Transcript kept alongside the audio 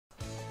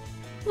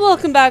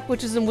Welcome back,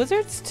 Witches and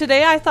Wizards.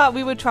 Today I thought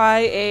we would try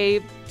a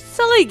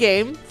silly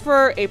game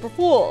for April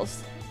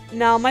Fools.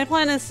 Now my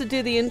plan is to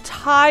do the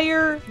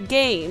entire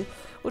game,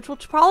 which will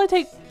probably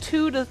take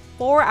 2 to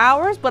 4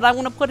 hours, but I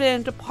want to put it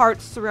into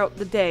parts throughout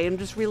the day and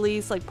just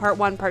release like part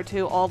 1, part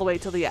 2, all the way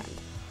till the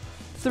end,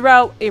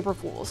 throughout April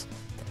Fools.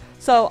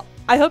 So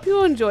I hope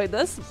you enjoyed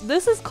this.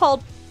 This is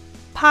called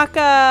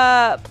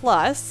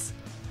PacaPlus,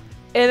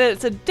 and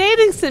it's a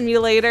dating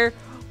simulator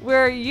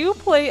where you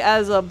play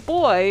as a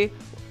boy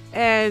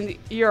and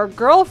your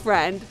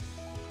girlfriend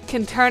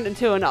can turn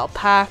into an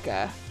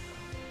alpaca.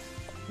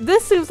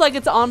 This seems like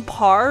it's on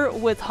par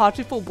with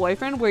Hatoful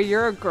Boyfriend, where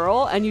you're a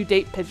girl and you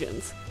date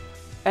pigeons.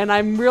 And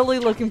I'm really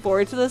looking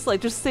forward to this,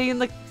 like just seeing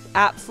the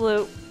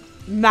absolute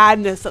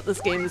madness that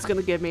this game is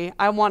gonna give me.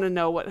 I want to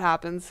know what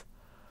happens.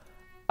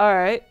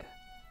 Alright.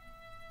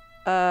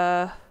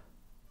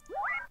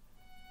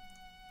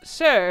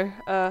 Sure.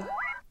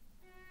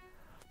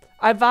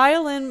 A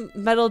violin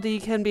melody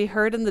can be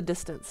heard in the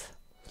distance.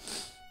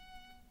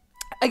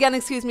 Again,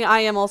 excuse me, I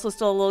am also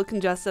still a little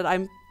congested.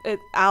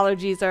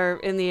 Allergies are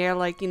in the air,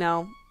 like, you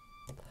know,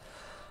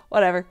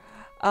 whatever.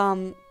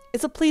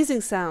 It's a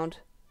pleasing sound.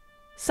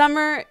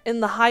 Summer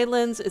in the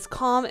highlands is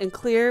calm and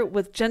clear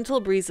with gentle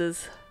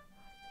breezes.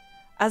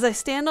 As I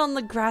stand on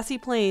the grassy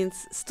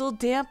plains, still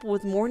damp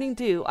with morning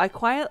dew, I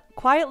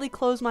quietly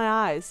close my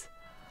eyes.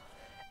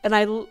 And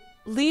I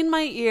lean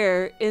my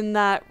ear in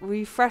that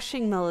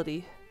refreshing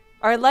melody.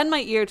 Or I lend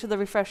my ear to the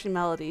refreshing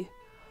melody.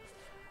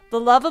 The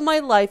love of my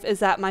life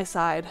is at my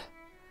side.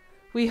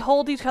 We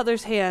hold each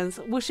other's hands,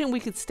 wishing we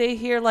could stay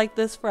here like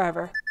this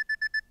forever.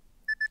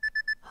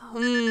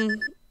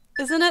 Isn't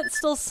it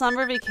still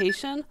summer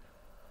vacation?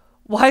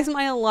 Why is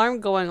my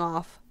alarm going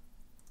off?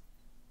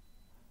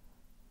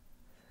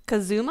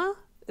 Kazuma?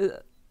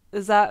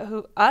 Is that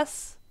who?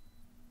 Us?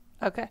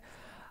 Okay.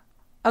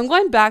 I'm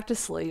going back to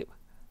sleep.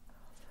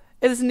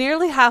 It is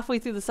nearly halfway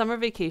through the summer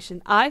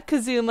vacation. I,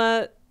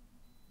 Kazuma...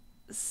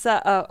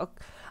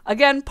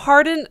 again,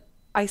 pardon...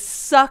 I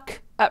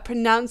suck at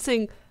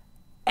pronouncing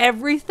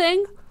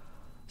everything.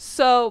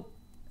 So,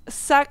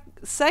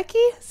 Seiki?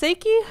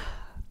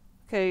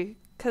 Okay,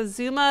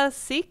 Kazuma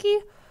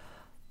Seiki?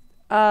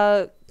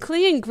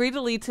 Clinging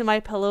greedily to my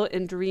pillow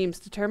in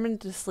dreams,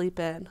 determined to sleep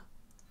in.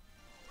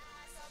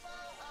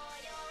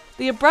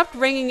 The abrupt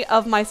ringing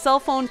of my cell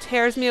phone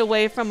tears me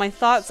away from my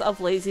thoughts of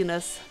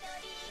laziness.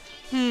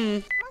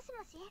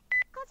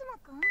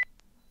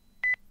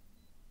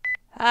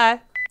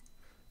 Hi.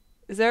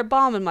 Is there a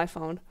bomb in my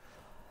phone?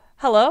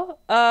 Hello?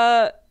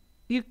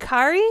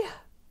 Yukari?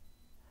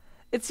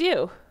 It's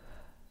you.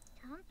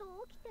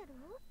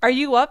 Are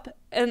you up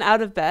and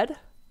out of bed?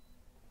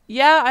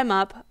 Yeah, I'm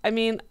up. I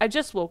mean, I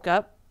just woke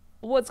up.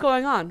 What's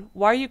going on?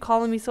 Why are you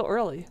calling me so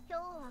early?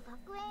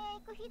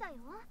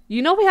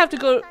 You know we have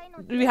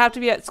to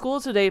be at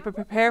school today to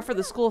prepare for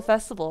the school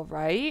festival,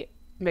 right?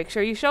 Make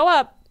sure you show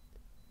up.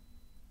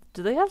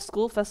 Do they have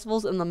school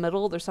festivals in the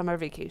middle of their summer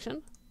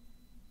vacation?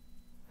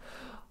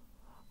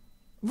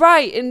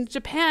 Right, in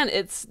Japan,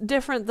 it's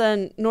different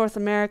than North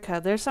America.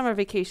 Their summer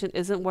vacation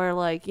isn't where,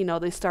 like, you know,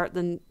 they start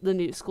the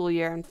new school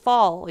year in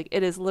fall. Like,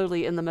 it is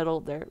literally in the middle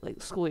of their,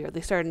 like, school year. They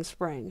start in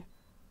spring.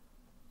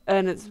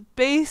 And it's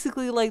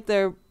basically like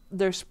their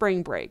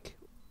spring break.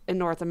 In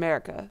North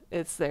America,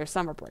 it's their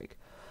summer break.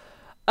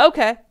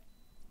 Okay.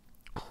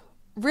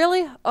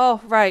 Really?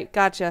 Oh, right,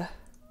 gotcha.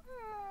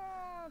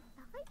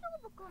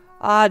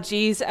 Ah,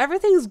 geez,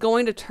 everything's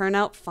going to turn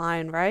out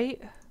fine,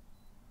 right?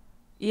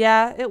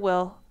 Yeah, it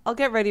will. I'll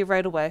get ready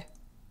right away.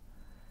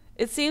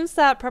 It seems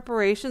that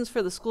preparations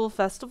for the school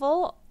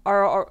festival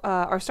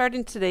are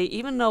starting today,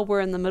 even though we're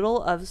in the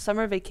middle of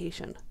summer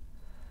vacation.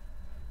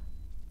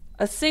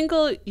 A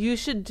single "you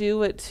should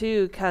do it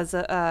too,"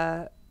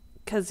 Kazuma,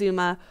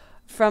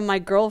 from my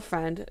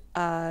girlfriend,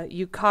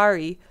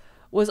 Yukari,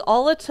 was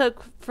all it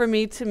took for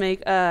me to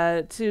make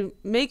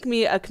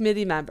me a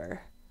committee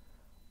member.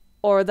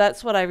 Or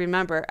that's what I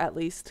remember, at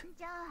least.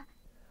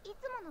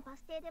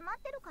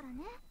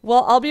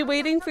 Well, I'll be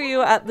waiting for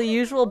you at the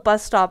usual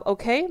bus stop,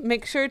 okay?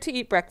 Make sure to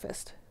eat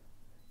breakfast.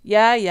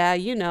 Yeah,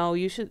 you know,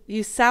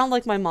 you sound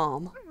like my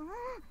mom.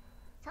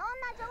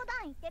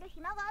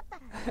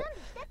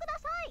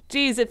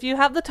 Geez, if you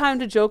have the time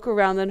to joke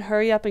around, then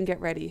hurry up and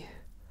get ready.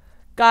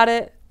 Got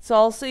it. So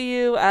I'll see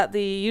you at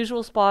the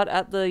usual spot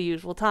at the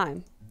usual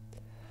time.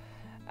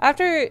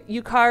 After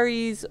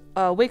Yukari's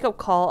wake-up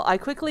call, I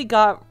quickly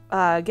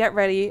get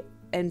ready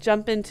and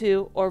jump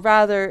into, or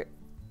rather,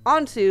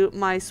 onto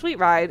my sweet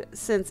ride,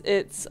 since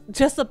it's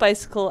just a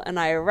bicycle, and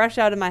I rush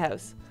out of my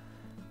house.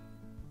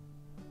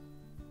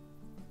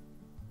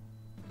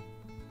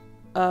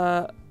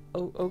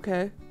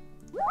 Okay.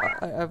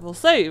 I will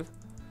save.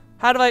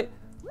 How do I...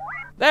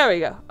 There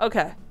we go.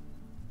 Okay.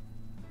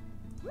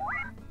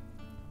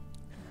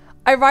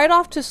 I ride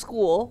off to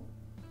school,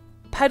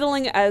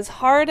 pedaling as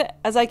hard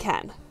as I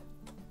can.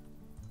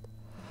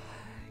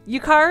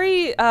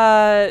 Yukari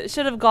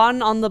should have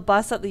gotten on the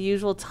bus at the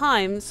usual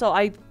time, so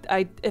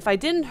if I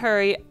didn't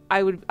hurry,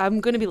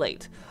 I'm gonna be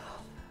late.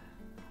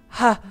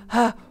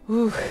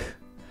 Ooh.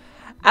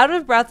 Out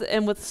of breath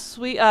and with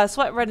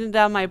sweat running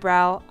down my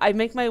brow, I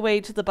make my way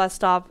to the bus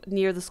stop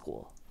near the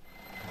school.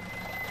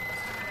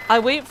 I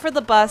wait for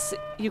the bus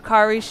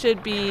Yukari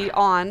should be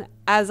on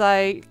as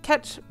I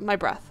catch my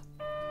breath.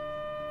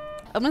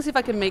 I'm gonna see if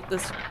I can make the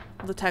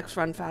text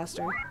run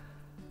faster.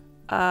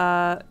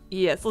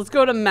 Yes, let's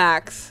go to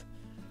max.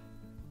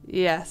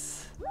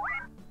 Yes.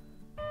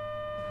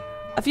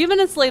 A few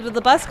minutes later,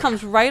 the bus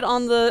comes right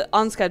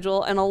on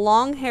schedule, and a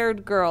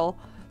long-haired girl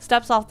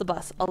steps off the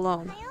bus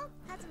alone.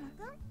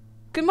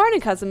 Good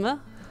morning,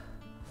 Kazuma.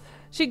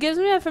 She gives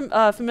me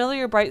a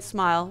familiar bright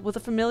smile with a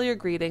familiar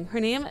greeting. Her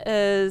name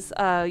is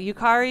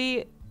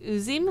Yukari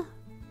Izumi?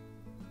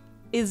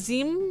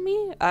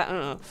 I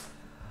don't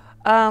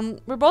know.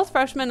 We're both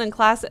freshmen in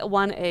class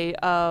 1A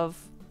of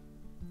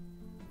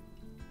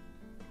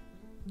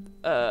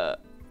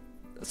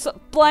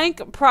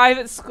blank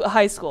private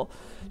high school.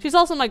 She's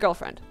also my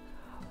girlfriend.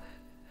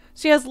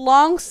 She has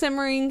long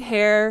simmering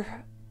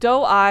hair,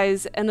 doe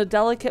eyes, and a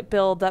delicate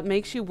build that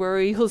makes you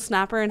worry you'll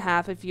snap her in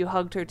half if you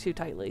hugged her too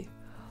tightly.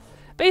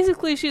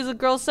 Basically, she's a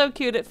girl so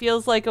cute it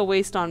feels like a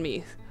waste on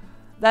me.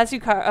 That's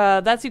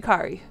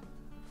Yukari.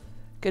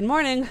 Good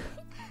morning.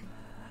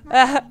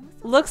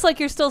 Looks like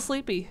you're still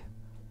sleepy.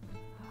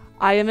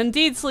 I am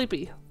indeed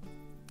sleepy.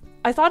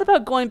 I thought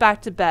about going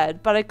back to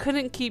bed, but I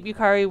couldn't keep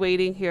Yukari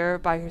waiting here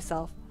by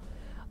herself.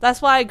 That's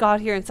why I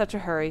got here in such a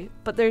hurry,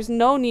 but there's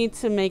no need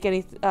to make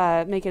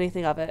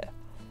anything of it.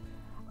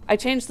 I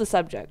changed the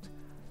subject.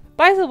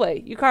 By the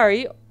way,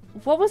 Yukari,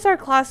 what was our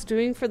class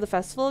doing for the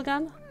festival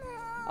again?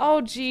 Oh,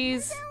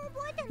 geez.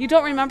 You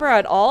don't remember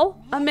at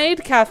all? A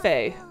maid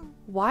cafe.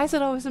 Why is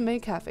it always a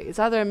maid cafe? It's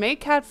either a maid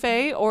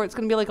cafe or it's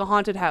going to be like a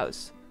haunted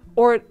house.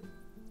 Or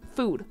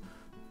food.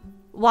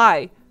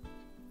 Why?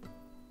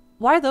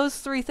 Why those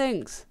three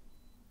things?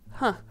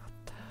 Huh.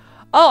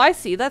 Oh, I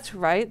see. That's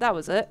right. That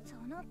was it.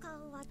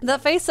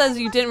 That face says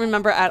you didn't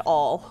remember at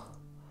all.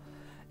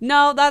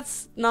 No,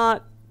 that's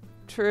not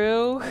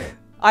true.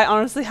 I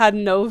honestly had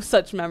no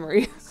such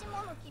memory.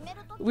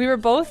 We were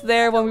both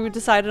there when we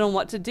decided on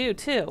what to do,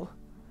 too.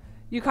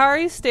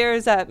 Yukari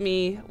stares at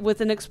me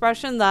with an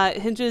expression that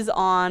hinges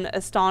on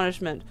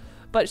astonishment,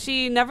 but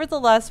she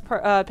nevertheless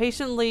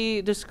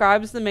patiently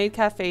describes the maid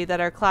cafe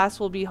that our class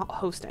will be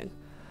hosting.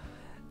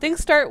 Things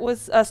started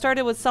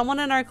with someone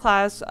in our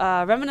class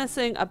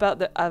reminiscing about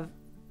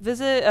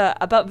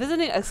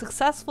visiting a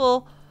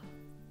successful.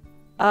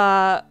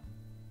 Oh,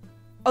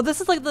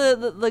 this is like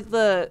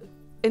the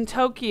in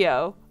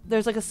Tokyo.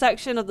 There's like a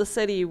section of the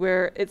city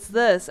where it's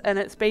this, and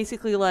it's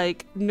basically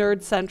like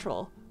nerd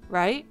central,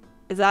 right?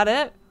 Is that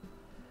it?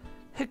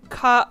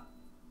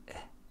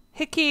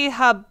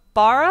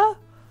 Hikihabara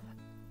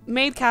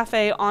maid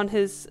cafe on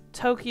his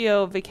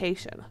Tokyo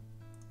vacation.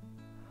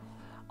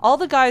 All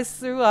the guys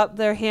threw up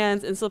their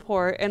hands in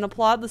support and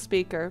applauded the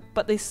speaker,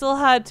 but they still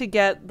had to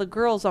get the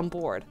girls on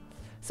board.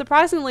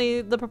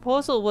 Surprisingly, the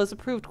proposal was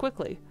approved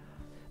quickly.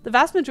 The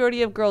vast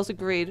majority of girls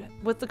agreed,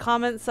 with the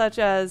comments such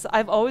as,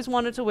 "I've always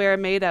wanted to wear a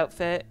maid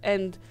outfit,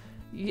 and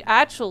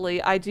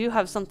actually, I do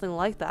have something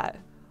like that."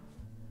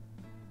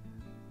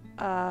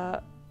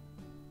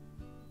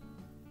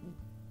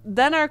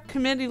 Then our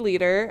committee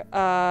leader,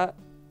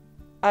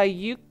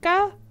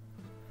 Ayuka,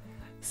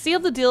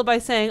 sealed the deal by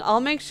saying,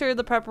 I'll make sure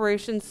to prepare a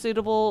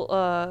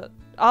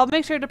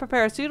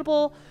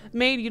suitable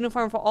maid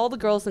uniform for all the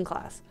girls in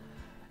class.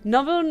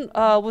 No one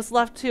was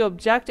left to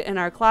object, and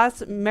our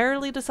class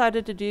merrily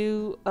decided to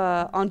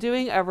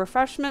doing a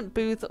refreshment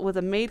booth with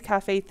a maid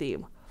cafe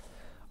theme.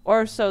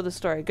 Or so the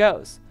story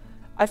goes.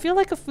 I feel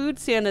like a food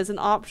stand is an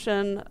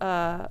option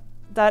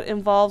that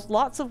involves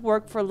lots of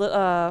work for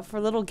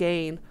little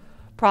gain,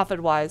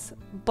 profit-wise.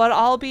 But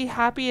I'll be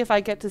happy if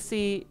I get to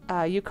see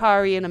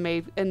Yukari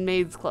in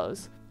maid's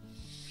clothes.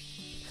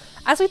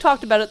 As we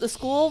talked about it, the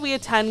school we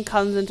attend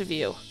comes into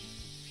view.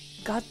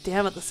 God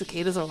damn it, the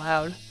cicadas are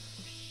loud.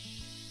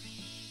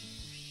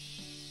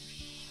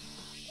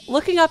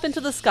 Looking up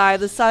into the sky,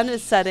 the sun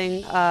is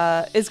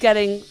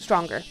getting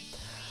stronger.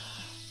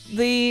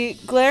 The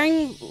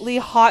glaringly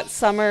hot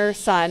summer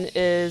sun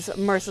is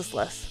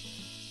merciless.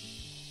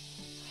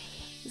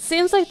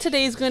 Seems like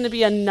today's going to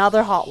be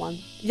another hot one.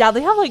 Yeah,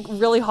 they have like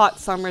really hot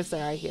summers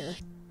there, I hear.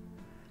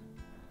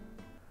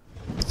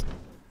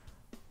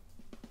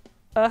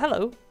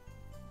 Hello.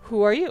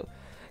 Who are you?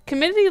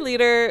 Committee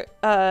leader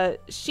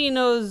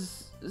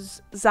Shinozama?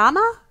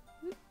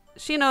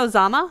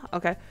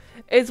 Okay.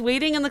 Is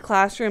waiting in the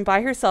classroom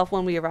by herself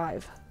when we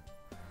arrive.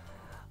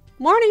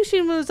 Morning,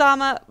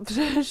 Shinozama.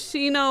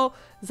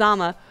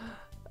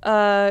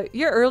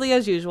 You're early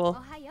as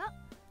usual.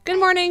 Good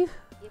morning.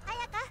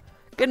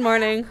 Good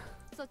morning.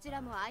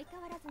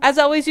 As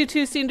always, you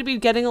two seem to be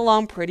getting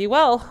along pretty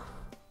well.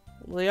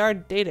 We are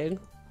dating.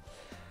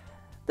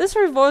 This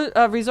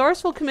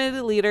resourceful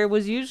committee leader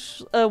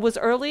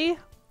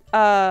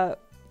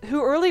who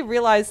early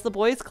realized the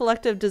boys'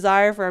 collective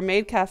desire for a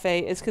maid cafe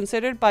is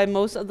considered by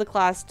most of the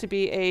class to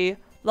be a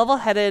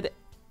level-headed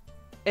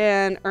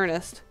and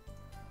earnest.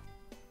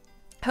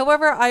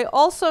 However, I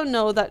also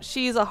know that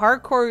she's a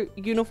hardcore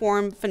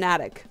uniform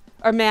fanatic,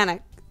 or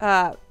manic.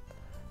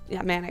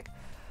 Yeah, manic.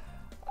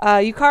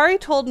 Yukari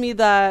told me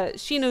that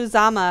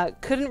Shinozama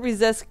couldn't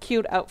resist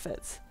cute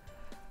outfits.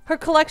 Her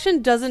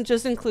collection doesn't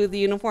just include the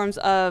uniforms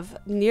of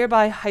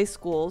nearby high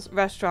schools,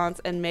 restaurants,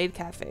 and maid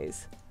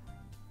cafes.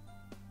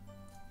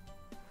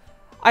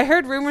 I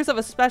heard rumors of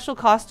a special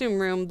costume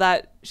room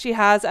that she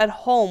has at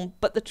home,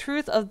 but the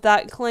truth of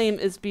that claim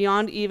is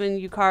beyond even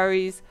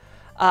Yukari's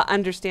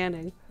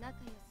understanding.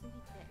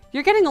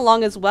 You're getting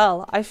along as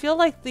well. I feel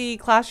like the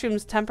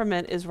classroom's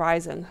temperament is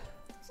rising.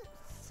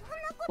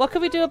 What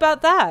could we do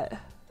about that?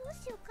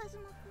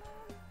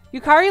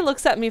 Yukari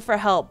looks at me for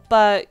help,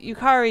 but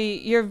Yukari,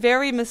 you're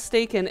very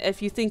mistaken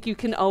if you think you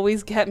can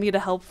always get me to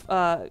help.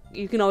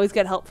 You can always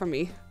get help from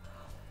me.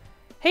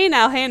 Hey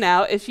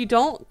now, if you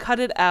don't cut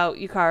it out,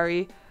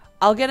 Yukari,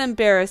 I'll get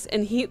embarrassed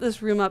and heat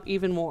this room up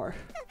even more.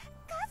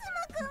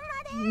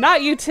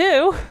 Not you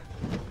too.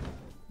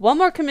 One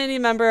more committee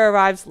member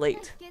arrives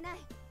late.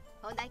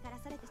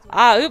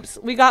 Oops,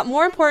 we got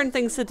more important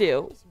things to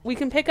do. We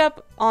can pick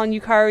up on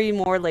Yukari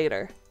more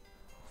later.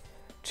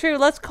 True,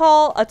 let's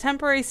call a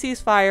temporary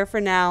ceasefire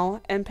for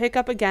now and pick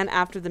up again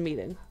after the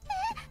meeting.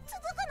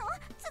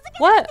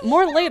 What?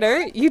 More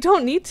later? You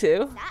don't need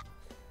to.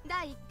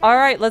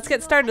 Alright, let's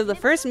get started. The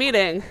first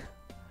meeting.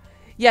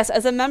 Yes,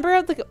 as a member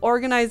of the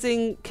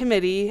organizing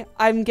committee,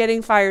 I'm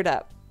getting fired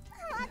up.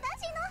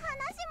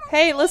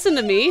 Hey, listen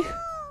to me.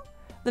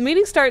 The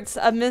meeting starts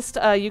amidst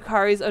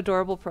Yukari's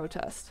adorable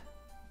protest.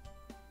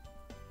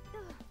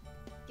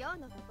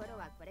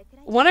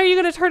 When are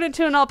you going to turn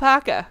into an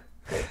alpaca?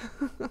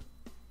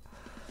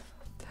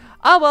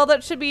 Oh well,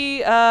 that should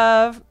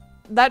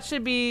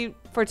be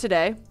for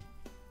today.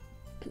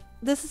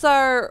 This is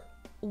our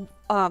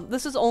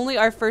this is only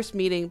our first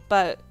meeting,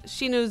 but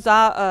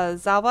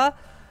Shinozawa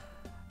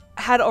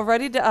had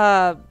already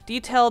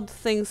detailed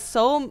things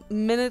so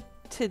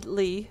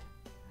minutely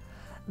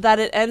that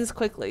it ends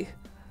quickly.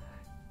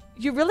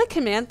 You really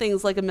command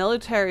things like a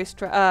military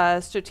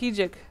strategist.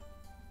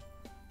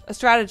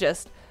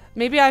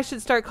 Maybe I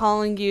should start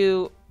calling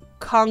you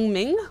Kong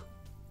Ming?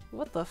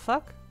 What the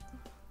fuck?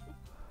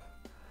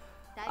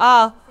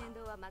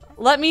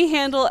 Let me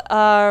handle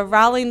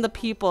rallying the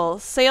people.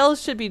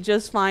 Sales should be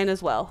just fine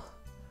as well.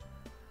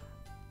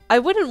 I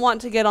wouldn't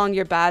want to get on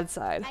your bad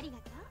side.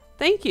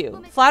 Thank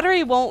you.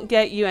 Flattery won't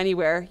get you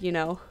anywhere, you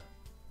know.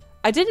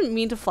 I didn't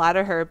mean to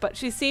flatter her, but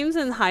she seems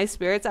in high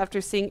spirits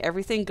after seeing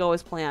everything go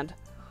as planned.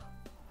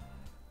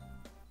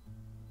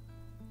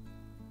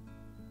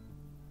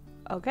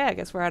 Okay, I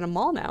guess we're at a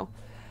mall now.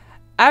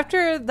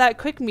 After that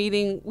quick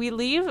meeting, we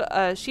leave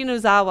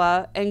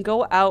Shinozawa and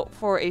go out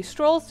for a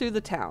stroll through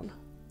the town.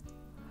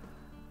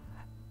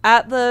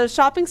 At the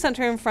shopping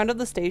center in front of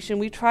the station,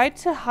 we try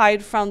to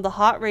hide from the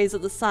hot rays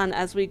of the sun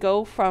as we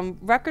go from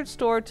record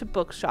store to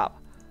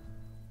bookshop.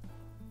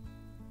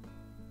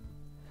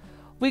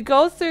 We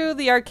go through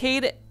the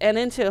arcade and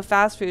into a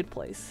fast food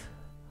place.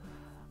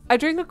 I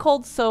drink a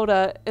cold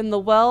soda in the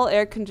well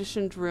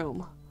air-conditioned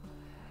room.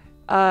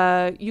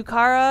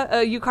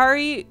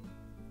 Yukari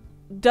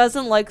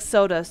doesn't like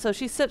soda, so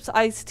she sips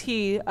iced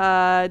tea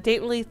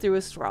daintily through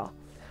a straw.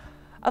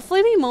 A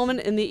fleeting moment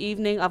in the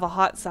evening of a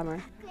hot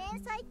summer.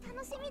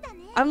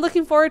 I'm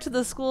looking forward to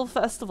the school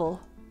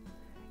festival.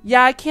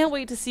 Yeah, I can't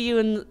wait to see you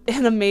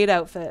in a maid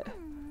outfit.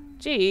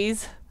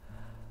 Jeez.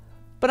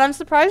 But I'm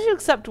surprised you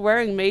accept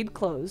wearing maid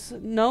clothes.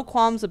 No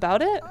qualms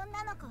about it?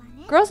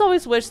 Girls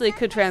always wish they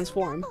could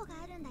transform.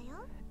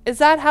 Is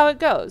that how it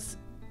goes?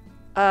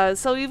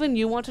 So even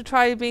you want to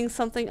try being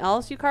something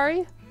else,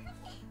 Yukari?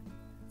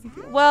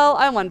 Well,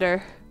 I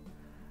wonder.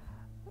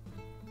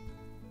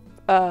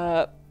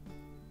 Are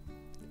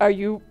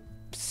you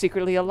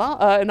secretly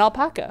an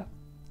alpaca?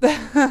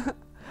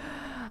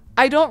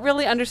 I don't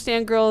really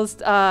understand girls'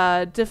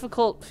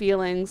 difficult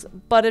feelings,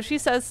 but if she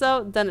says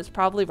so, then it's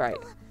probably right.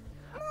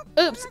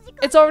 Oops,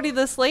 it's already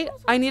this late.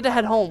 I need to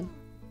head home.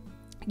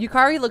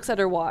 Yukari looks at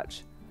her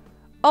watch.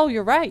 Oh,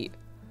 you're right.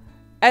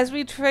 As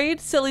we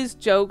trade silly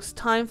jokes,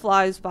 time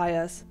flies by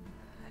us.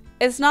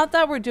 It's not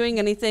that we're doing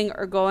anything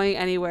or going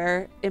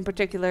anywhere in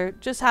particular,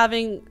 just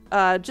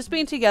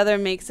being together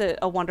makes it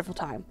a wonderful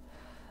time.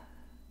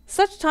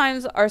 Such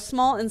times are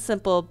small and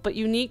simple, but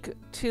unique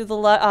to the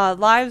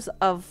lives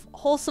of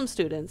wholesome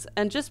students,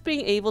 and just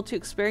being able to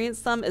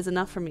experience them is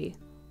enough for me.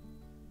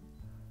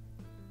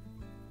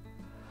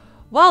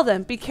 Well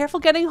then, be careful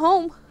getting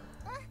home.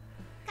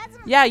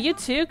 Yeah, you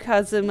too,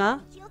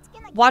 Kazuma.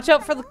 Watch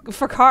out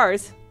for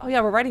cars. Oh yeah,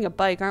 we're riding a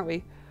bike, aren't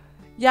we?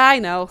 Yeah, I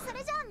know.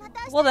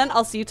 Well then,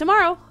 I'll see you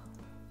tomorrow.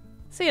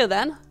 See you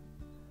then.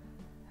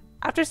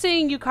 After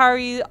seeing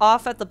Yukari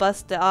off at the bus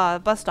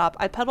stop,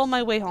 I pedal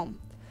my way home.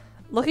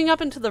 Looking up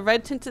into the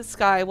red-tinted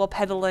sky while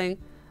pedaling,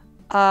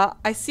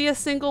 I see a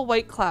single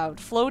white cloud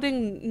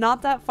floating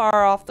not that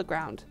far off the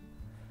ground.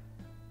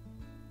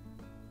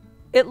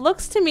 It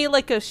looks to me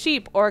like a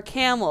sheep or a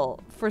camel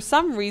for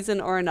some reason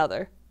or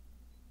another.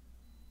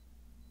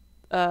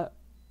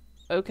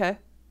 Okay.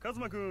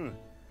 Kazuma-kun,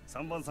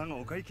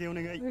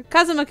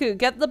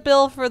 get the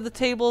bill for the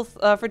table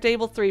for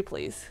table 3,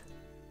 please.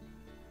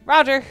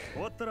 Roger.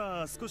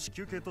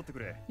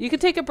 You can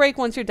take a break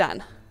once you're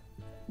done.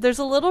 There's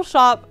a little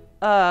shop,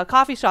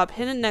 coffee shop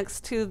hidden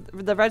next to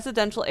the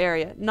residential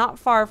area, not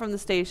far from the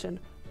station.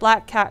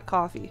 Black Cat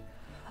Coffee.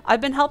 I've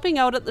been helping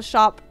out at the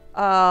shop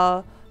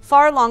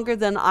far longer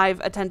than I've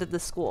attended the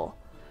school.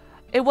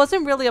 It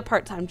wasn't really a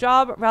part-time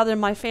job, rather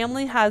my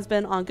family has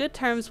been on good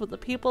terms with the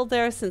people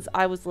there since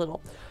I was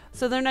little,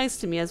 so they're nice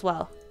to me as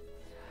well.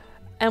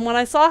 And when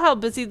I saw how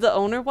busy the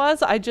owner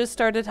was, I just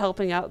started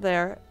helping out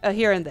there,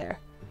 here and there.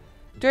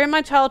 During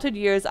my childhood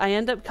years, I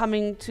ended up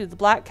coming to the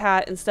Black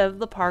Cat instead of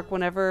the park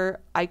whenever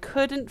I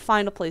couldn't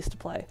find a place to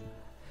play.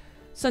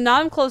 So now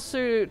I'm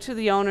closer to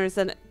the owners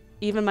than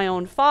even my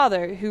own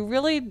father, who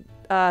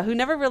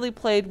never really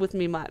played with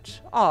me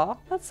much. Aw,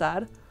 that's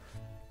sad.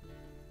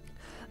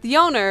 The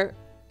owner,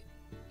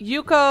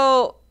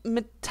 Yuko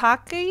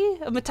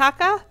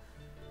Mitaka,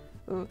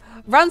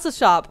 runs the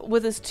shop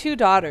with his 2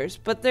 daughters,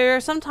 but there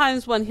are some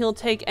times when he'll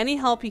take any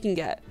help he can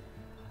get.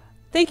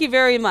 Thank you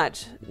very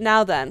much.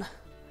 Now then.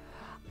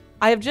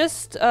 I have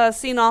just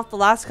seen off the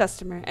last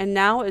customer, and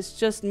now it's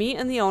just me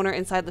and the owner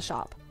inside the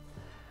shop.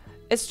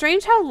 It's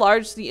strange how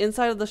large the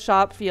inside of the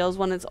shop feels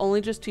when it's only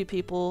just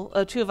 2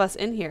 of us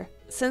in here,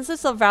 since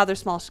it's a rather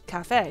small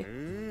cafe.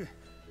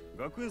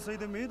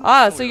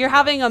 Ah, so you're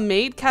having a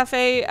maid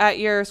cafe at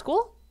your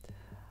school?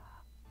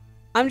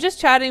 I'm just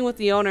chatting with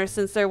the owner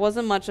since there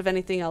wasn't much of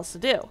anything else to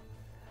do.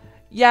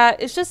 Yeah,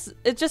 it just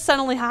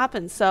suddenly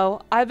happened,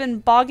 so I've been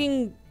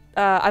bogged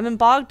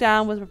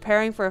down with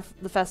preparing for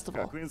the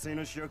festival.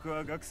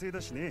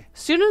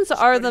 Students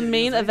are the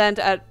main event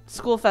at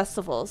school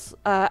festivals.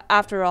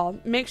 After all,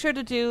 make sure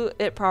to do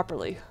it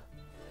properly.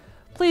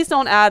 Please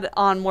don't add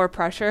on more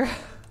pressure.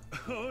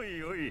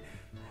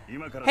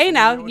 Hey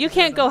now, you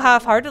can't go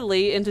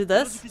half-heartedly into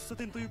this.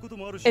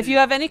 If you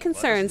have any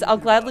concerns, I'll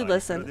gladly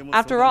listen.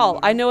 After all,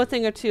 I know a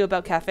thing or two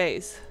about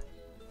cafes.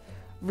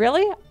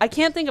 Really? I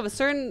can think of a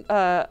certain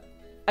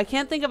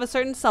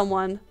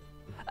someone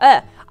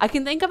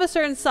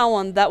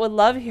that would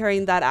love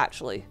hearing that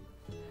actually.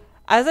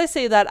 As I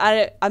say that,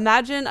 I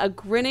imagine a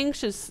grinning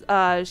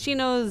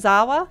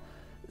Shinozawa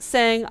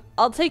saying,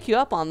 I'll take you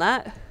up on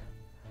that.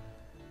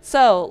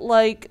 So,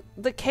 like,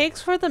 the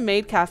cakes for the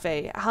maid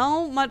cafe,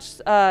 how much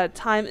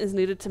time is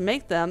needed to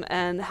make them,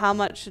 and how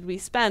much should we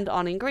spend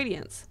on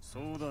ingredients?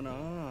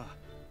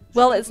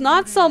 Well, it's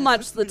not so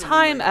much the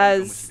time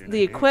as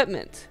the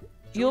equipment.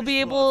 Will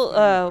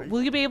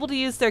you be able to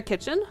use their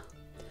kitchen?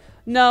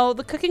 No,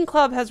 the cooking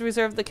club has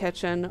reserved the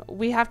kitchen.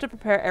 We have to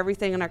prepare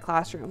everything in our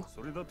classroom.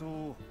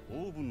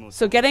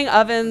 So getting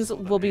ovens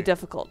will be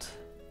difficult.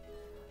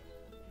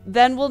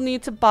 Then we'll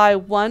need to buy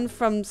one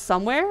from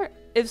somewhere.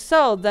 If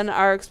so, then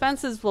our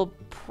expenses will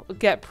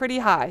get pretty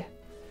high.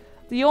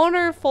 The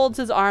owner folds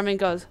his arm and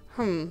goes,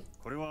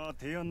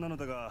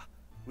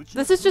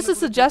 This is just a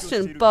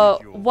suggestion,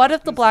 but what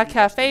if the Black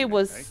Cafe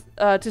was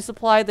to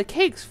supply the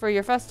cakes for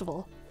your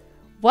festival?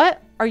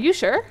 What? Are you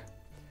sure?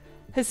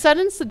 His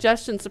sudden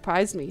suggestion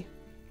surprised me.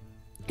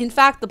 In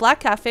fact, the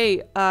Black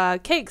Cafe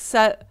cake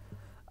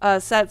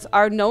sets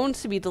are known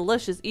to be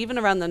delicious even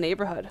around the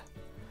neighborhood.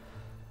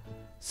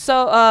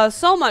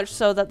 So much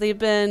so that they've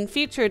been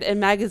featured in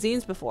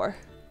magazines before.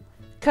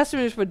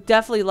 Customers would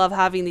definitely love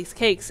having these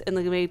cakes in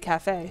the maid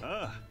cafe.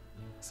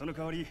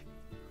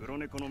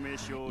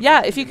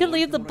 Yeah, if you could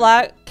leave the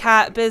Black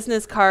Cat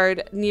business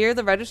card near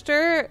the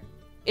register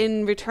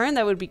in return,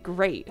 that would be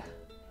great.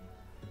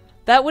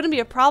 That wouldn't be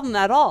a problem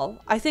at all.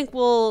 I think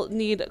we'll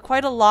need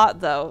quite a lot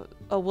though.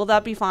 Will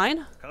that be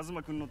fine?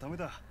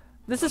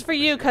 This is for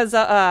you,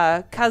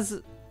 Kazuma.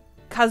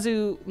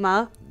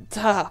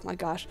 Oh my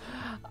gosh.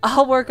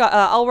 I'll work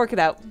it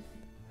out.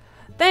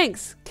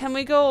 Thanks. Can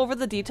we go over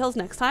the details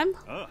next time?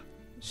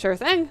 Sure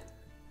thing.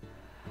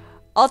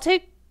 I'll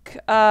take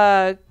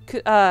Shinozawa.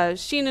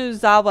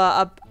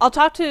 I'll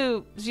talk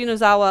to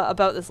Shinozawa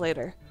about this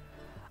later.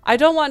 I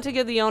don't want to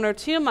give the owner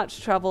too much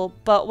trouble,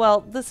 but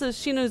well, this is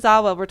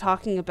Shinozawa we're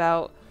talking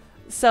about,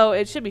 so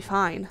it should be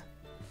fine.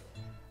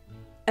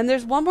 And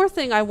there's one more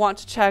thing I want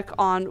to check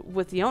on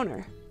with the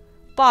owner.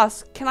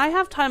 Boss, can I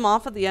have time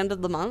off at the end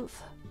of the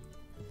month?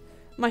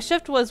 My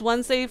shift was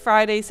Wednesday,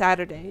 Friday,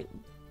 Saturday,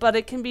 but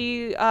it can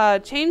be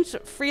changed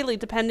freely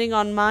depending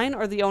on mine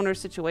or the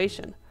owner's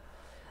situation.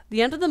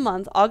 The end of the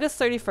month, August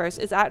 31st,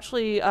 is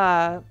actually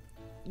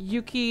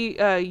Yukari's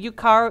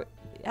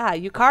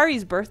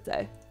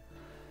birthday.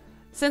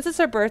 Since it's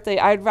her birthday,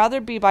 I'd rather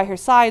be by her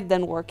side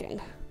than working.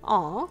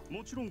 Aw.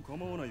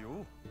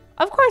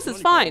 Of course,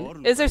 it's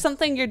fine. Is there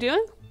something you're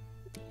doing?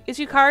 It's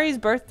Yukari's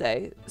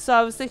birthday, so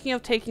I was thinking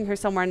of taking her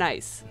somewhere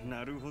nice.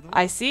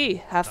 I see.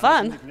 Have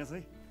fun.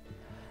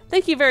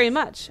 Thank you very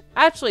much.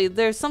 Actually,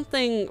 there's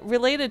something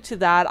related to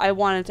that I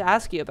wanted to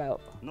ask you about.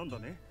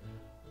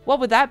 What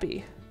would that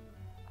be?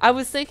 I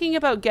was thinking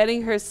about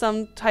getting her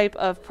some type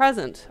of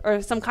present,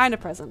 or some kind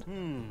of present.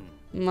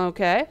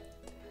 Okay.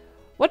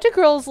 What do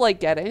girls like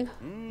getting?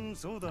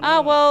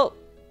 Well,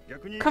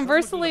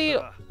 conversely,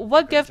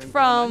 what gift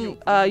from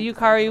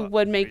Yukari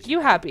would make you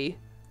happy?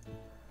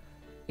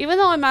 Even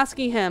though I'm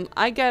asking him,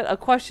 I get a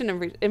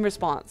question in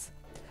response.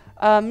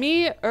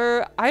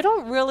 I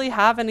don't really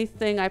have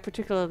anything I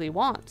particularly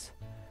want.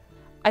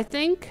 I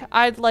think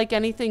I'd like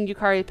anything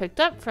Yukari picked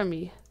up from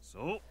me.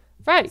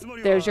 Right,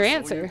 there's your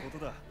answer.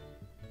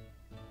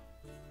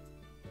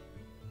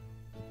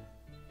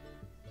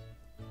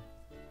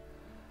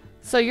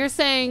 So you're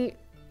saying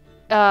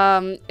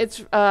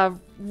it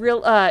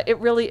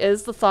really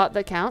is the thought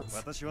that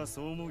counts?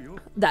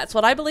 That's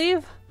what I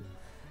believe.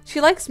 She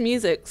likes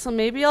music, so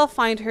maybe I'll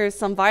find her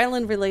some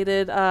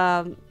violin-related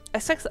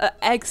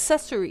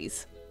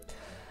accessories.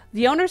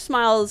 The owner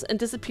smiles and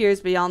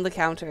disappears beyond the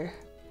counter.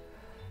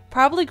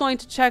 Probably going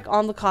to check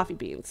on the coffee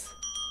beans.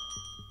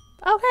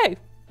 Okay.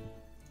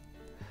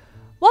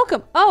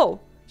 Welcome. Oh,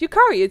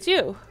 Yukari, it's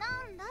you.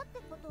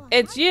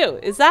 It's you.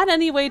 Is that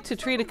any way to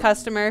treat a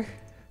customer?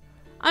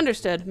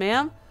 Understood,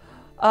 ma'am.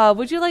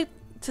 Would you like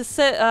to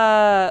sit,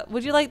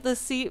 would you like the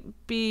seat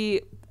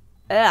be,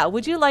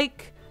 would you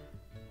like,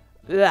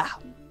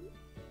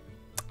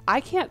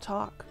 I can't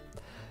talk.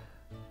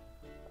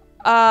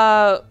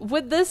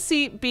 Would this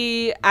seat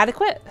be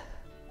adequate?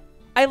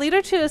 I lead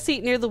her to a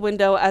seat near the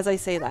window as I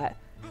say that.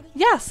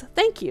 Yes,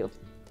 thank you.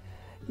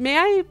 May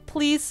I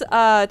please,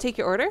 take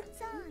your order?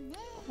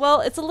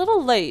 Well, it's a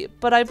little late,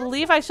 but I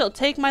believe I shall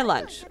take my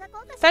lunch.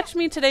 Fetch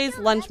me today's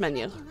lunch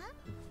menu.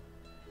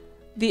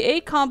 The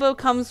 8 combo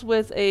comes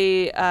with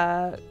a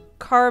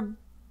carbonara,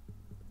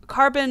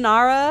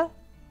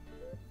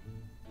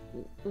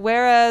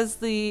 whereas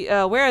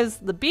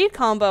the B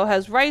combo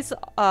has rice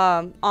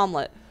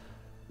omelet.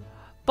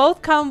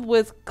 Both come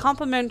with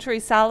complimentary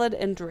salad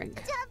and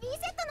drink.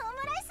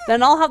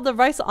 Then I'll have the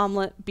rice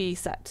omelet B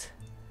set.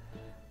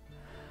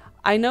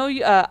 I knew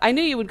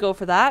you would go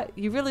for that.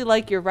 You really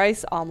like your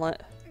rice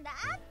omelet.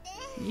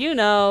 You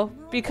know,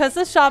 because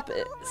this shop's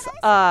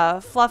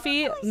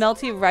fluffy,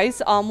 melty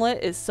rice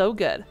omelet is so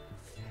good.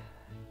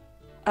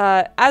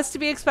 As to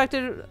be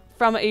expected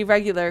from a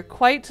regular,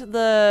 quite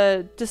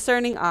the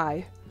discerning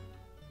eye.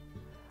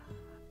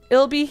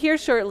 It'll be here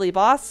shortly,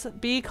 boss.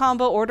 B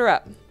combo order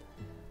up.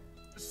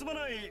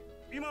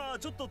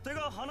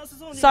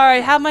 Sorry,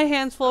 I have my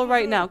hands full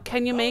right now.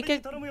 Can you make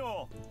it?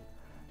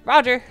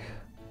 Roger.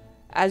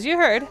 As you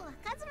heard.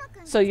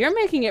 So you're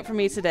making it for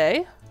me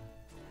today.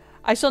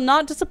 I shall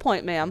not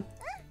disappoint, ma'am.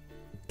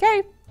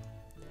 Okay.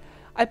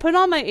 I put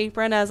on my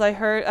apron as I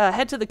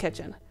head to the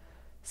kitchen.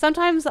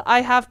 Sometimes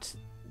I have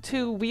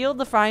to wield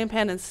the frying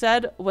pan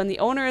instead when the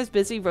owner is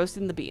busy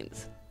roasting the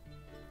beans.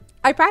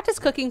 I practice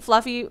cooking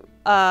fluffy,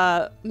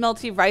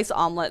 melty rice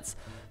omelets.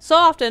 So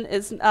often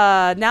it's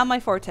now my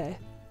forte.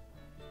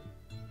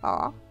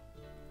 Aw.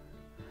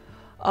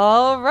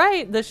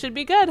 Alright, this should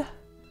be good.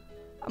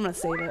 I'm gonna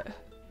save it.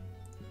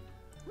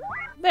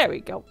 There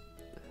we go.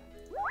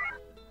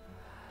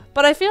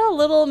 But I feel a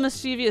little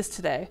mischievous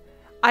today.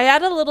 I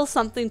add a little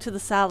something to the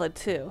salad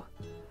too.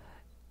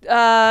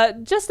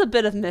 Just a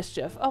bit of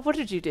mischief. Oh, what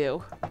did you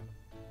do?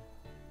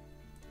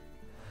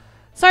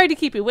 Sorry to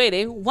keep you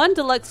waiting. 1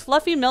 deluxe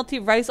fluffy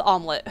melty rice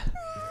omelet.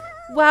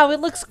 Wow,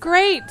 it looks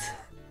great!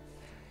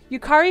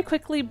 Yukari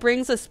quickly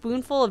brings a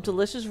spoonful of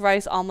delicious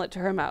rice omelet to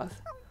her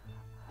mouth.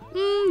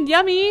 Mmm,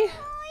 yummy!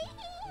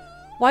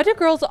 Why do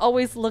girls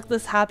always look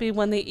this happy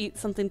when they eat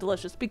something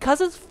delicious? Because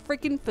it's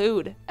freaking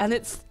food, and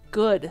it's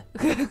good.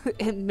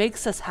 It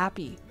makes us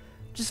happy.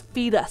 Just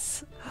feed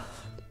us.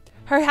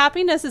 Her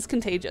happiness is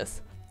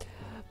contagious.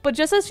 But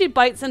just as she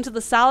bites into the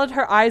salad,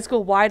 her eyes go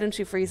wide and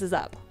she freezes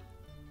up.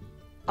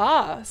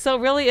 Ah, so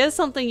it really is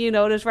something you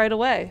notice right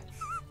away.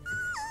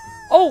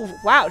 Oh,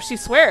 wow, she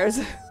swears.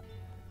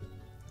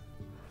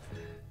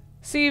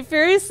 She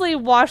furiously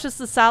washes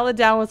the salad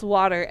down with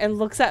water and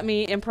looks at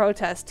me in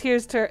protest,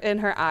 tears in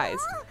her eyes.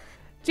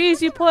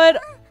 Geez, you put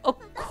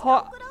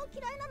okra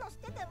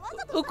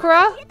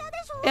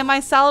in my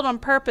salad on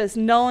purpose,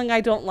 knowing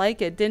I don't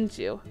like it, didn't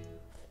you?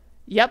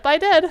 Yep, I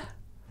did.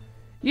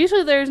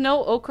 Usually there's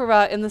no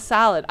okra in the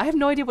salad. I have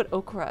no idea what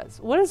okra is.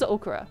 What is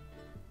okra?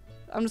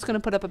 I'm just going to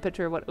put up a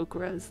picture of what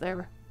okra is.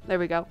 There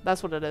we go.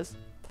 That's what it is.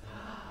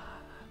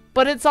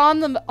 But it's on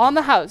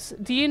the house.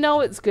 Do you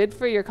know it's good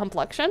for your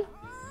complexion?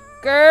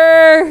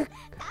 Grr!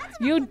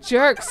 You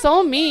jerk,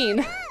 so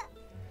mean.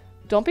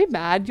 Don't be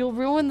mad, you'll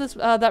ruin this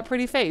that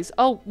pretty face.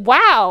 Oh,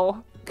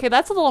 wow! Okay,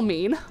 that's a little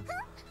mean.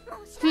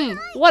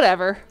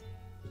 Whatever.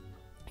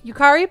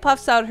 Yukari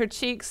puffs out her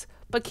cheeks,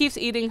 but keeps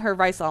eating her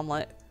rice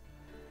omelet.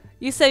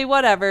 You say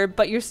whatever,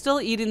 but you're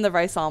still eating the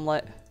rice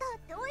omelet.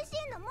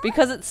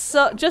 Because it's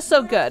just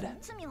so good.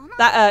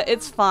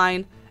 It's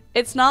fine.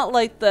 It's not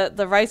like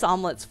the rice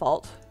omelet's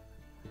fault.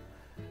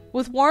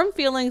 With warm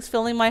feelings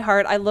filling my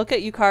heart, I look at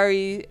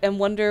Yukari and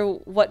wonder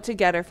what to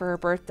get her for her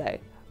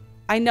birthday.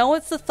 I know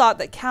it's the thought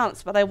that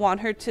counts, but I want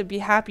her to be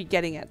happy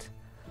getting it.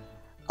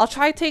 I'll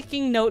try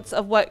taking notes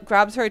of what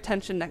grabs her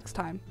attention next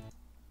time.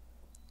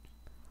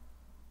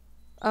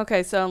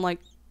 Okay, so in like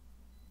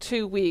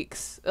 2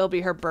 weeks, it'll be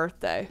her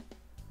birthday.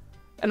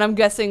 And I'm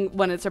guessing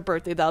when it's her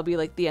birthday, that'll be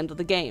like the end of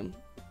the game.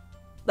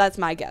 That's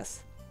my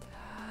guess.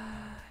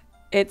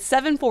 It's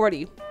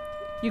 7:40.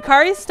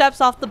 Yukari steps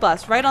off the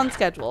bus, right on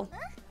schedule.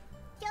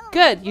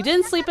 Good, you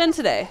didn't sleep in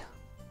today.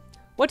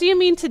 What do you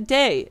mean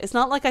today? It's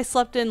not like I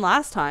slept in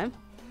last time.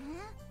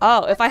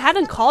 Oh, if I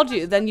hadn't called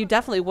you, then you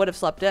definitely would have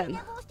slept in.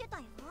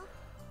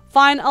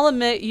 Fine, I'll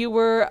admit you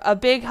were a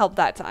big help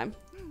that time.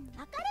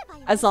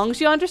 As long as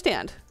you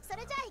understand.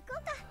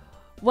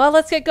 Well,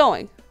 let's get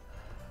going.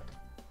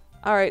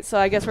 Alright, so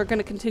I guess we're going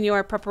to continue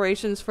our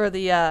preparations for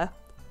the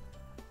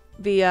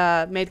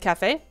maid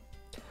cafe.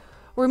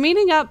 We're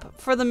meeting up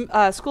for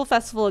the school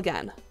festival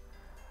again.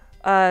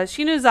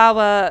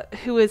 Shinuzawa,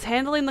 who is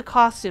handling the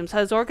costumes,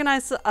 has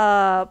organized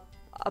a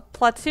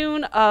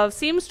platoon of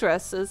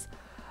seamstresses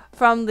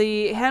from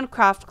the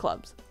handcraft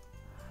clubs.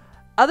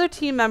 Other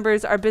team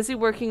members are busy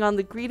working on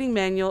the greeting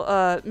manual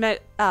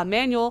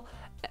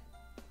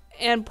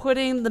and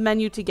putting the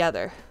menu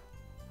together.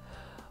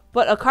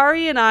 What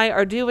Akari and I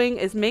are doing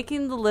is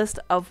making the list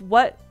of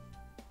what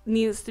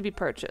needs to be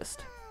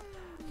purchased.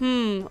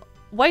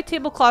 White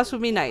tablecloths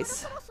would be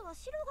nice.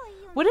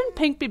 Wouldn't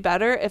pink be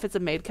better if it's a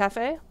maid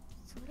cafe?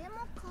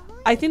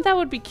 I think that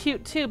would be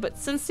cute too, but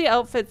since the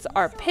outfits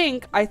are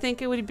pink, I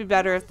think it would be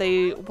better if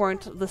they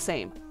weren't the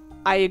same.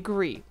 I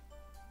agree.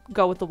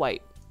 Go with the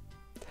white.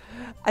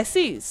 I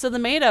see, so the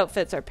maid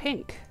outfits are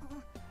pink.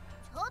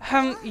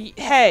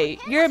 Hey,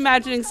 you're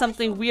imagining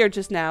something weird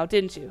just now,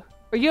 didn't you?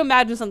 Or you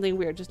imagined something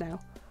weird just now.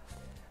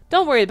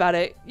 Don't worry about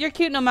it. You're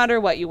cute no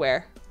matter what you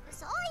wear.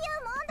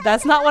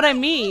 That's not what I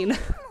mean.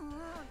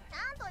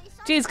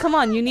 Jeez, come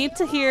on. You need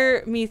to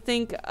hear me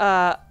think,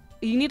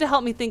 you need to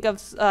help me think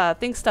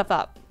stuff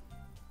up.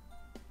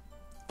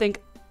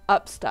 Think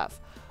up stuff.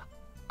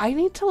 I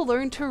need to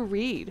learn to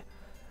read.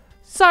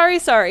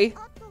 Sorry.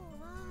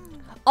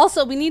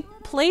 Also, we need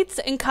plates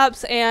and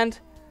cups and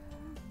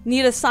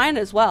need a sign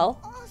as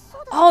well.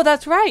 Oh,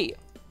 that's right.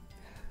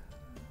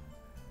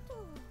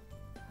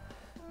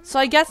 So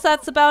I guess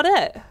that's about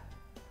it.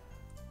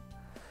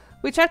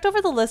 We checked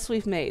over the lists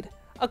we've made.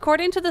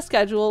 According to the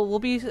schedule, we'll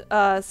be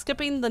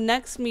skipping the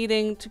next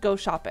meeting to go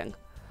shopping.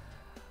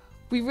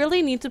 We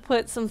really need to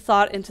put some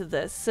thought into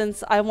this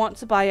since I want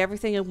to buy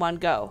everything in one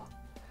go.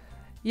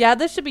 Yeah,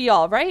 this should be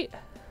all, right?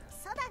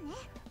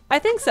 I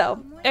think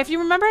so. If you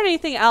remember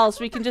anything else,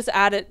 we can just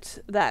add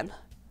it then.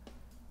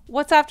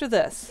 What's after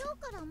this?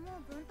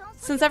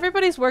 Since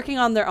everybody's working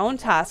on their own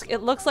task,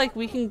 it looks like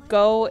we can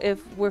go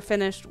if we're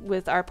finished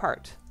with our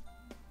part.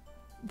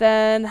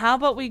 Then how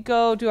about we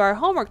go do our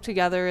homework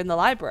together in the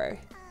library?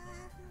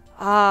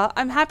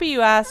 I'm happy you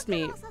asked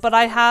me, but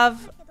I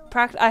have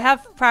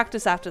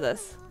practice after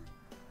this.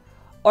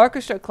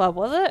 Orchestra club,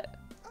 was it?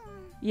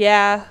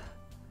 Yeah.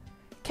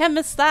 Can't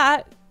miss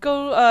that.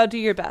 Go do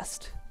your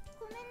best.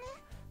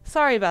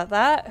 Sorry about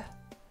that.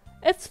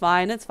 It's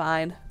fine.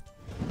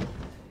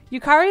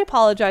 Yukari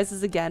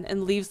apologizes again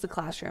and leaves the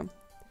classroom.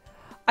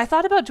 I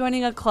thought about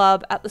joining a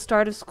club at the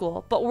start of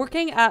school, but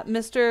working at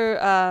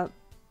Mr.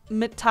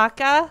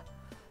 Mitaka's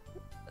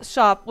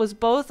shop was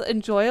both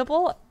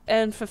enjoyable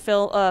and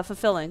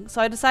fulfilling,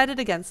 so I decided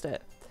against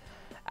it.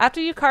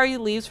 After Yukari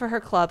leaves for her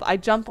club, I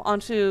jump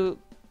into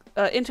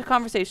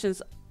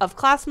conversations of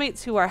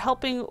classmates who are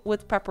helping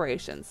with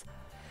preparations.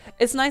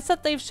 It's nice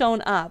that they've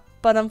shown up,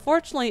 but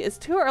unfortunately it's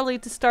too early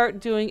to start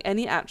doing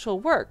any actual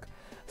work,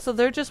 so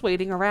they're just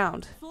waiting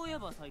around.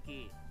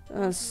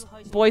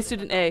 Boy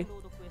Student A.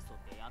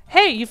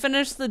 Hey, you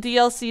finished the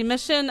DLC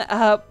mission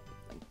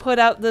put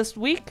out this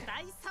week?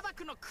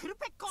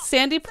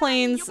 Sandy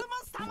Plains.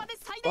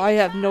 Oh, I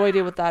have no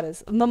idea what that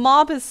is. The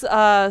mob is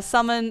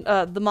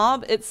the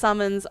mob it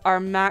summons are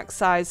max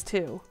size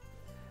too.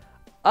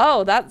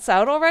 Oh, that's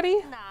out already?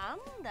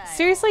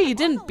 Seriously, you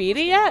didn't beat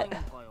it yet?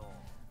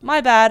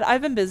 My bad,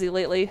 I've been busy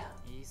lately.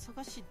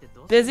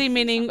 Busy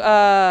meaning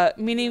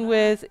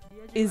with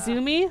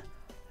Izumi?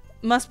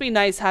 Must be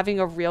nice having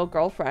a real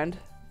girlfriend.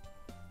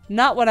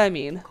 Not what I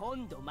mean.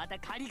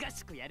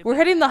 We're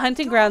hitting the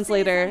hunting grounds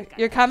later.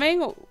 You're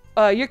coming?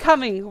 You're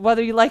coming,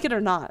 whether you like it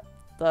or not.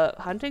 The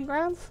hunting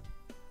grounds?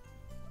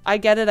 I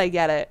get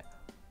it.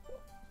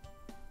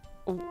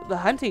 The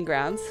hunting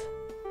grounds?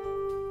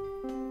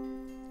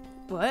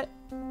 What?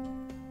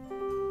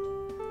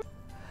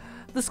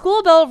 The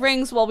school bell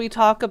rings while we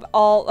talk about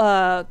all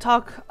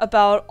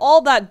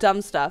that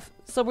dumb stuff,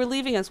 so we're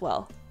leaving as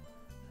well.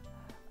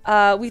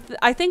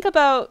 I think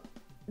about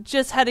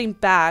just heading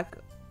back,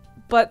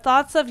 but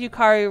thoughts of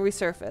Yukari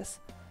resurface.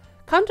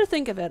 Come to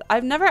think of it,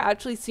 I've never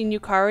actually seen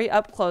Yukari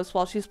up close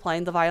while she's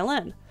playing the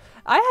violin.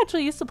 I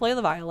actually used to play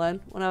the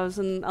violin when I was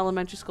in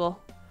elementary school.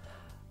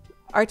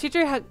 Our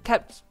teacher had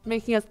kept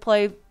making us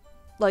play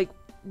like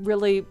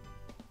really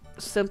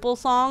simple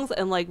songs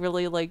and like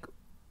really like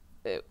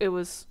it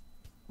was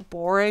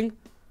boring.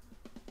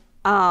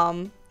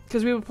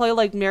 Because we would play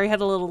like Mary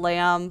Had a Little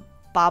Lamb,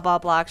 Baba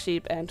Black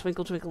Sheep, and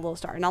Twinkle Twinkle Little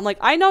Star. And I'm like,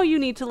 I know you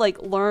need to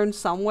like learn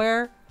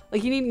somewhere.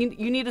 Like you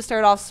need to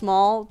start off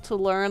small to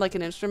learn like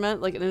an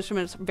instrument. Like an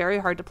instrument is very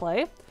hard to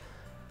play.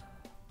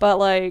 But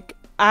like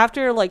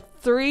after like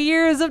 3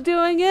 years of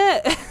doing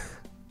it,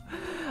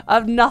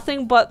 of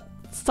nothing but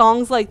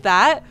songs like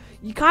that,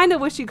 you kind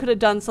of wish you could have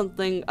done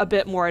something a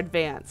bit more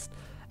advanced.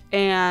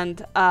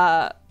 And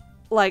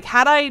like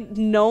had I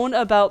known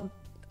about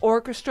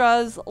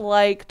orchestras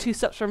like Two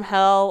Steps from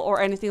Hell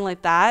or anything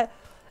like that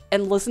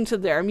and listened to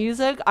their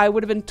music, I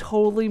would have been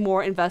totally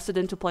more invested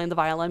into playing the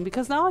violin,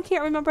 because now I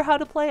can't remember how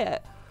to play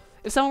it.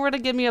 If someone were to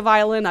give me a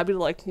violin, I'd be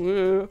like,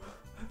 "Ugh."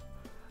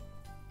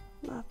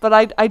 But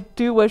I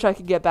do wish I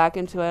could get back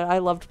into it. I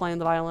loved playing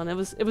the violin. It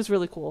was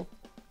really cool.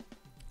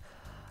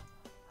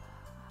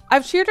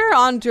 I've cheered her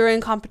on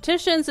during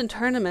competitions and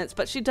tournaments,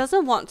 but she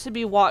doesn't want to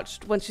be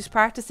watched when she's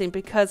practicing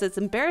because it's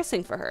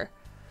embarrassing for her.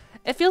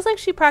 It feels like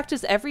she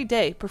practiced every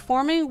day.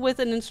 Performing with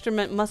an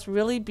instrument must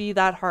really be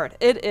that hard.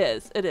 It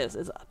is. It is.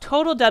 It's a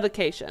total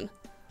dedication.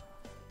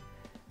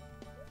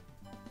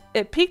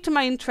 It piqued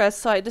my interest,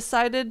 so I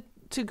decided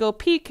to go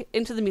peek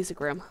into the music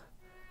room.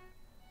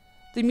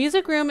 The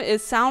music room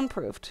is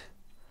soundproofed,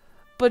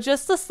 but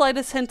just the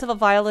slightest hint of a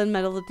violin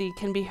melody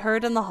can be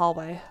heard in the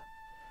hallway.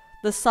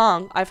 The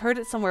song, I've heard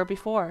it somewhere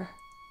before.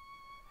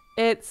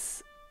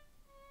 It's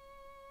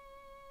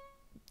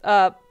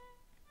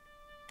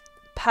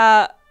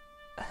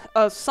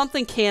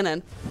something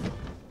canon.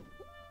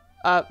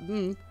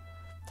 Opening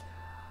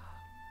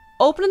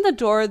the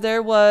door,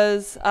 there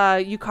was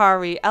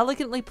Yukari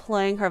elegantly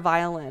playing her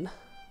violin.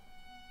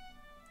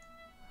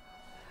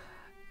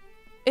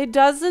 It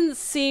doesn't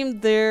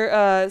seem there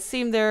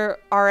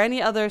are any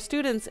other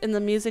students in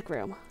the music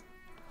room.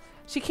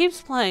 She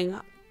keeps playing,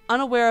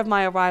 unaware of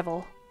my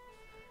arrival.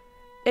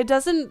 It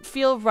doesn't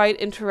feel right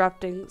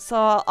interrupting,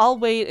 so I'll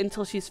wait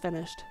until she's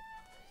finished.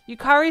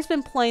 Yukari's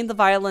been playing the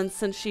violin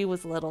since she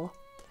was little.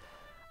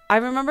 I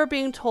remember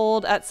being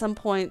told at some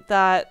point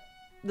that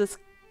this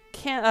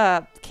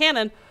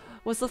canon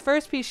was the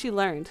first piece she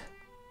learned.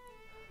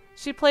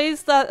 She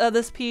plays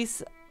this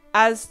piece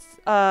as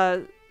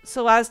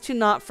so as to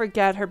not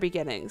forget her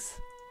beginnings.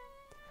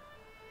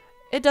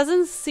 It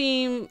doesn't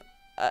seem...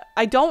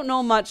 I don't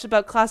know much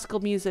about classical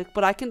music,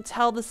 but I can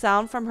tell the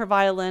sound from her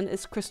violin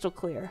is crystal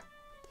clear.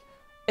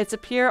 It's a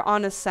pure,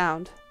 honest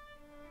sound.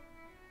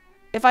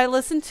 If I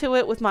listen to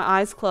it with my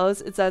eyes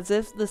closed, it's as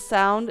if the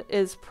sound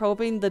is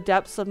probing the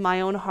depths of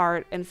my own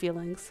heart and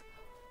feelings.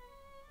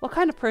 What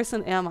kind of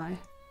person am I?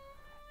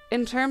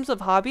 In terms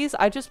of hobbies,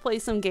 I just play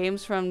some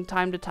games from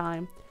time to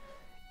time.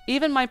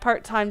 Even my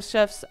part-time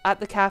shifts at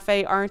the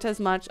cafe aren't as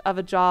much of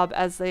a job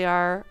as they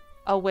are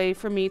a way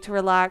for me to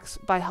relax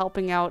by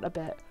helping out a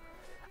bit.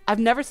 I've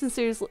never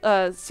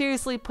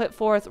seriously put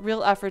forth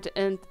real effort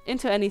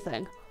into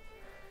anything.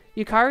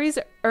 Yukari's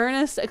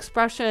earnest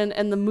expression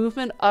and the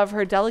movement of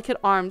her delicate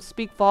arms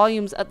speak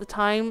volumes at the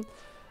time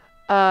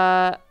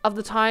of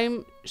the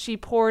time she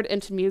poured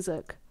into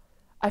music.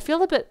 I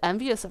feel a bit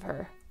envious of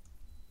her.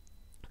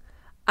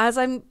 As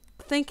I'm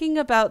thinking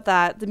about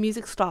that, the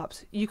music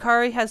stops.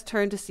 Yukari has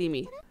turned to see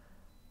me.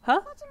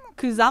 Huh?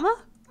 Kuzama?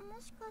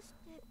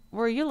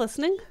 Were you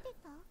listening?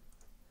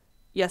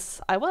 Yes,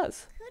 I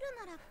was.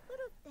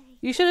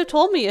 You should have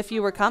told me if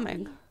you were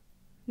coming.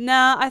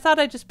 Nah, I thought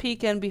I'd just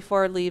peek in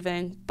before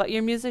leaving, but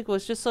your music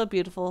was just so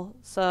beautiful,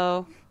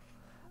 so...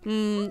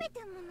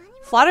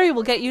 Flattery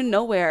will get you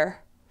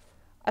nowhere.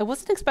 I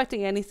wasn't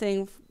expecting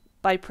anything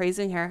by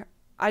praising her.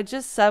 I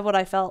just said what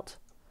I felt.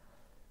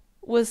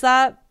 Was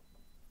that...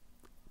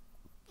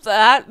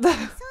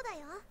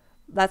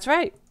 That's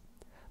right.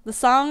 The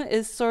song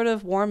is sort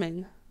of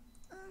warming.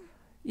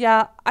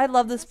 Yeah, I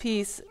love this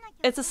piece.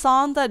 It's a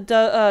song that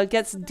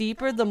gets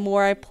deeper the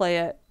more I play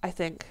it, I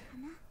think.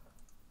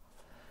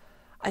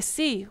 I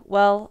see.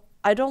 Well,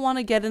 I don't want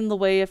to get in the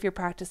way if you're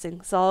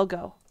practicing, so I'll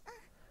go.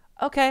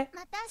 Okay,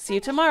 see you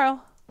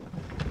tomorrow.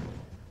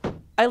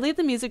 I leave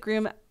the music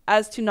room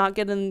as to not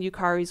get in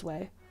Yukari's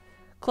way.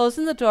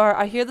 Closing the door,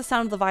 I hear the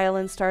sound of the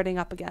violin starting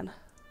up again.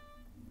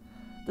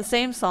 The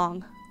same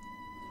song.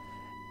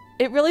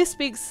 It really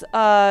speaks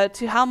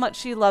to how much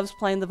she loves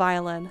playing the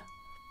violin.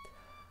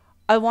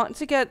 I want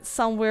to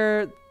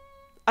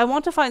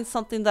find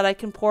something that I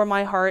can pour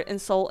my heart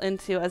and soul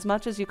into as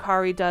much as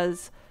Yukari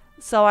does,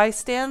 so I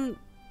can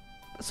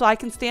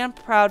stand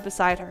proud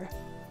beside her.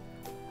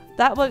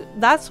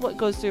 That's what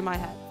goes through my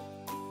head.